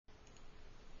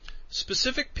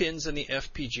Specific pins in the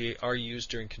FPGA are used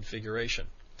during configuration.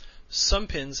 Some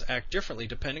pins act differently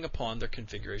depending upon their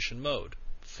configuration mode.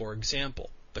 For example,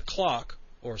 the clock,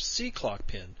 or C clock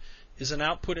pin, is an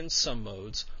output in some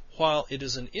modes, while it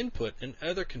is an input in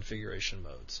other configuration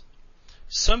modes.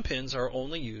 Some pins are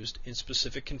only used in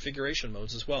specific configuration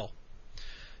modes as well.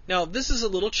 Now, this is a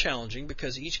little challenging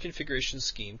because each configuration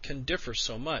scheme can differ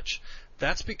so much.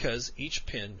 That's because each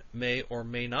pin may or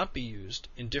may not be used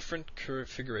in different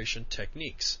configuration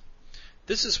techniques.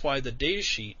 This is why the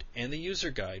datasheet and the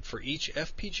user guide for each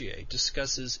FPGA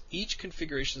discusses each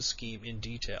configuration scheme in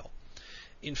detail.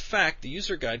 In fact, the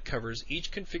user guide covers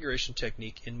each configuration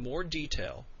technique in more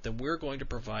detail than we're going to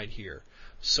provide here,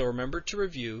 so remember to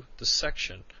review the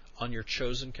section on your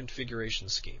chosen configuration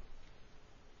scheme.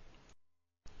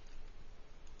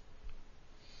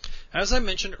 As I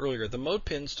mentioned earlier, the mode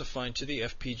pins define to the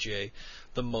FPGA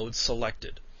the mode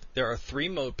selected. There are 3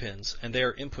 mode pins, and they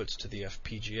are inputs to the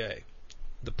FPGA.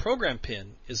 The program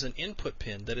pin is an input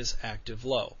pin that is active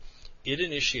low. It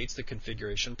initiates the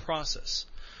configuration process.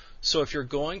 So if you're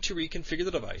going to reconfigure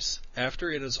the device after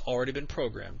it has already been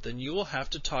programmed, then you will have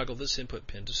to toggle this input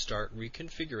pin to start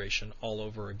reconfiguration all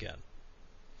over again.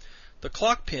 The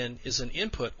clock pin is an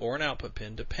input or an output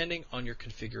pin depending on your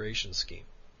configuration scheme.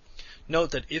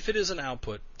 Note that if it is an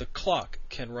output, the clock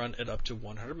can run at up to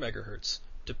 100 MHz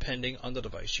depending on the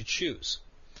device you choose,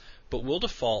 but will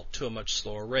default to a much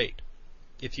slower rate.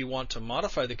 If you want to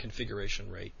modify the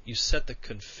configuration rate, you set the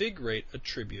config rate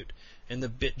attribute in the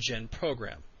BitGen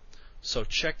program. So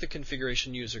check the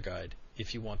configuration user guide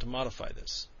if you want to modify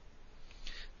this.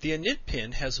 The init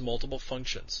pin has multiple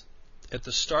functions. At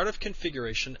the start of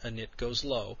configuration, init goes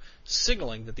low,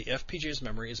 signaling that the FPGA's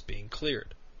memory is being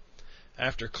cleared.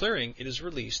 After clearing, it is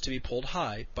released to be pulled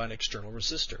high by an external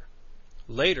resistor.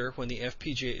 Later, when the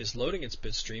FPGA is loading its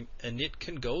bitstream, init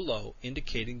can go low,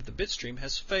 indicating that the bitstream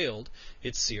has failed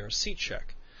its CRC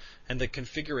check, and the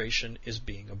configuration is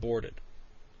being aborted.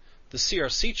 The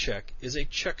CRC check is a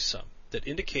checksum that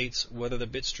indicates whether the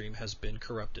bitstream has been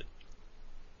corrupted.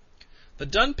 The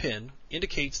done pin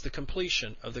indicates the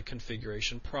completion of the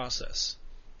configuration process.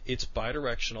 It's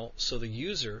bidirectional, so the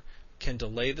user can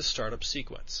delay the startup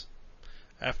sequence.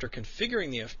 After configuring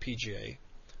the FPGA,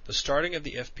 the starting of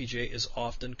the FPGA is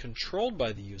often controlled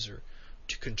by the user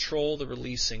to control the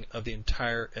releasing of the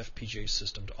entire FPGA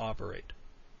system to operate.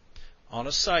 On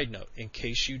a side note, in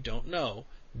case you don't know,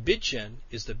 BitGen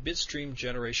is the bitstream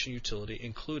generation utility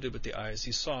included with the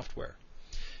ISE software.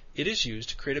 It is used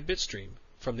to create a bitstream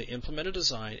from the implemented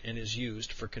design and is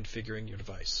used for configuring your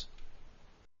device.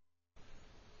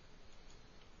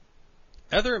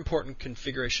 Other important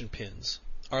configuration pins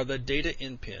are the data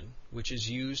in pin, which is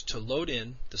used to load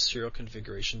in the serial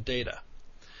configuration data.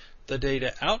 The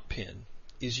data out pin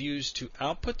is used to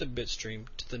output the bitstream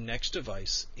to the next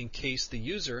device in case the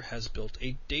user has built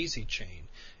a daisy chain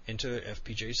into their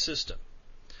FPGA system.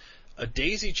 A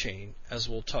daisy chain, as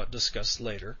we'll discuss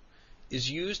later,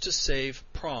 is used to save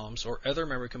PROMs or other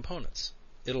memory components.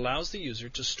 It allows the user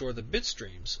to store the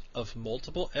bitstreams of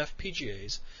multiple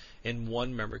FPGAs in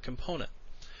one memory component.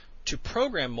 To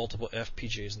program multiple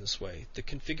FPGAs in this way, the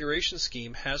configuration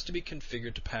scheme has to be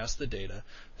configured to pass the data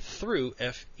through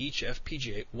each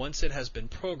FPGA once it has been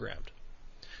programmed.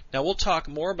 Now we'll talk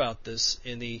more about this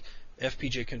in the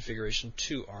FPGA Configuration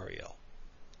 2 REL.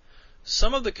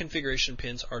 Some of the configuration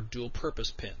pins are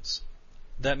dual-purpose pins.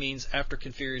 That means after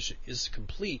configuration is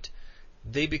complete,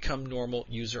 they become normal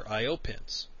user I/O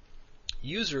pins.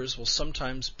 Users will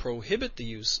sometimes prohibit the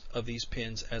use of these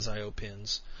pins as I/O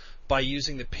pins by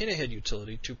using the pin-ahead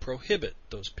utility to prohibit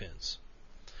those pins.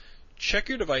 Check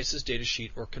your device's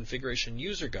datasheet or configuration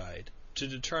user guide to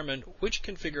determine which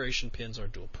configuration pins are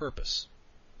dual-purpose.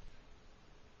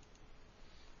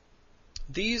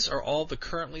 These are all the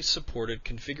currently supported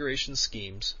configuration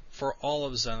schemes for all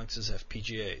of Xilinx's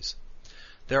FPGAs.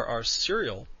 There are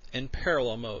serial and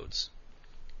parallel modes.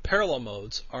 Parallel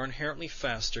modes are inherently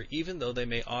faster even though they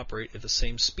may operate at the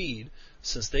same speed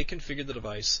since they configure the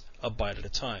device a byte at a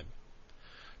time.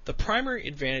 The primary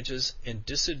advantages and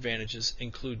disadvantages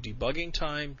include debugging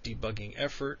time, debugging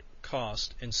effort,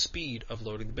 cost, and speed of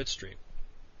loading the bitstream.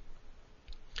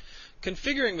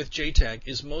 Configuring with Jtag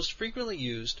is most frequently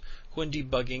used when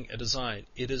debugging a design.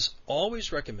 It is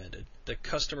always recommended that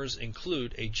customers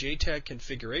include a Jtag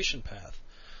configuration path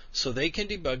so they can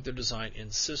debug their design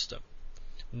in system.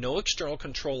 No external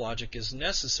control logic is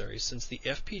necessary since the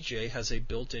FPGA has a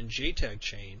built-in Jtag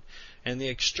chain and the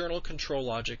external control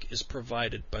logic is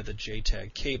provided by the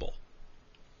Jtag cable.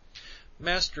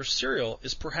 Master serial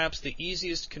is perhaps the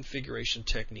easiest configuration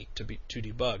technique to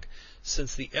debug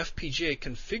since the FPGA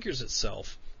configures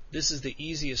itself This is the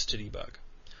easiest to debug,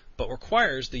 but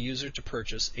requires the user to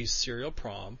purchase a serial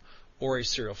PROM or a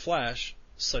serial flash,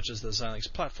 such as the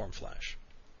Xilinx platform flash.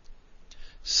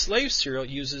 Slave serial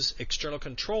uses external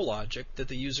control logic that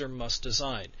the user must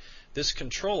design. This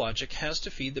control logic has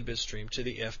to feed the bitstream to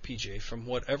the FPGA from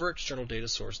whatever external data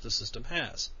source the system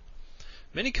has.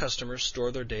 Many customers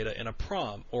store their data in a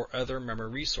PROM or other memory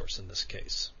resource in this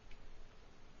case.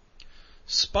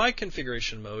 SPI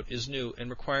configuration mode is new and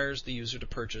requires the user to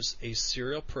purchase a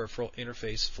serial peripheral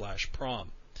interface flash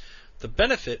PROM. The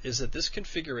benefit is that this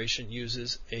configuration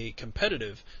uses a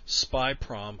competitive SPI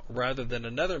PROM rather than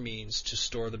another means to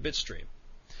store the bitstream.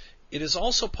 It is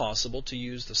also possible to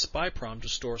use the SPI PROM to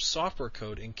store software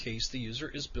code in case the user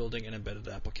is building an embedded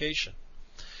application.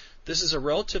 This is a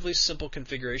relatively simple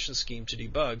configuration scheme to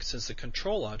debug since the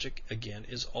control logic, again,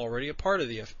 is already a part of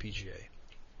the FPGA.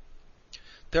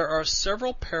 There are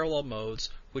several parallel modes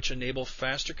which enable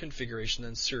faster configuration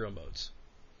than serial modes.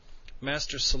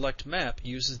 Master Select Map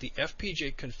uses the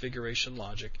FPGA configuration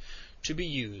logic to be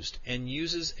used and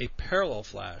uses a parallel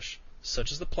flash,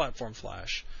 such as the platform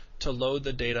flash, to load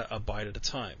the data a byte at a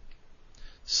time.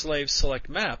 Slave Select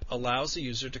Map allows the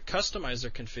user to customize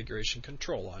their configuration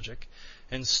control logic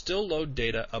and still load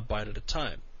data a byte at a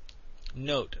time.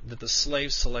 Note that the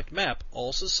Slave Select Map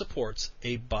also supports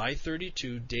a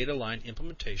by32 data line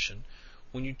implementation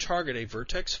when you target a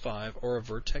Vertex 5 or a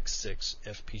Vertex 6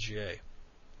 FPGA.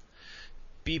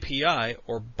 BPI,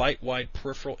 or Byte-Wide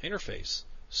Peripheral Interface,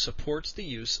 supports the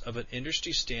use of an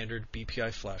industry-standard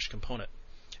BPI flash component.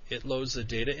 It loads the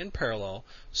data in parallel,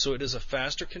 so it is a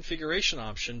faster configuration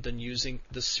option than using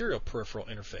the serial peripheral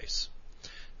interface.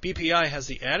 BPI has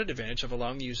the added advantage of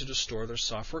allowing the user to store their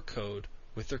software code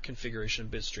with their configuration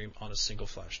bitstream on a single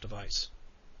flash device.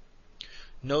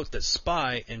 Note that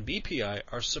SPI and BPI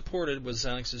are supported with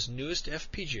Xilinx's newest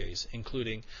FPGAs,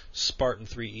 including Spartan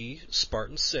 3E,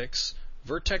 Spartan 6,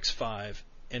 Vertex 5,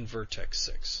 and Vertex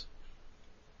 6.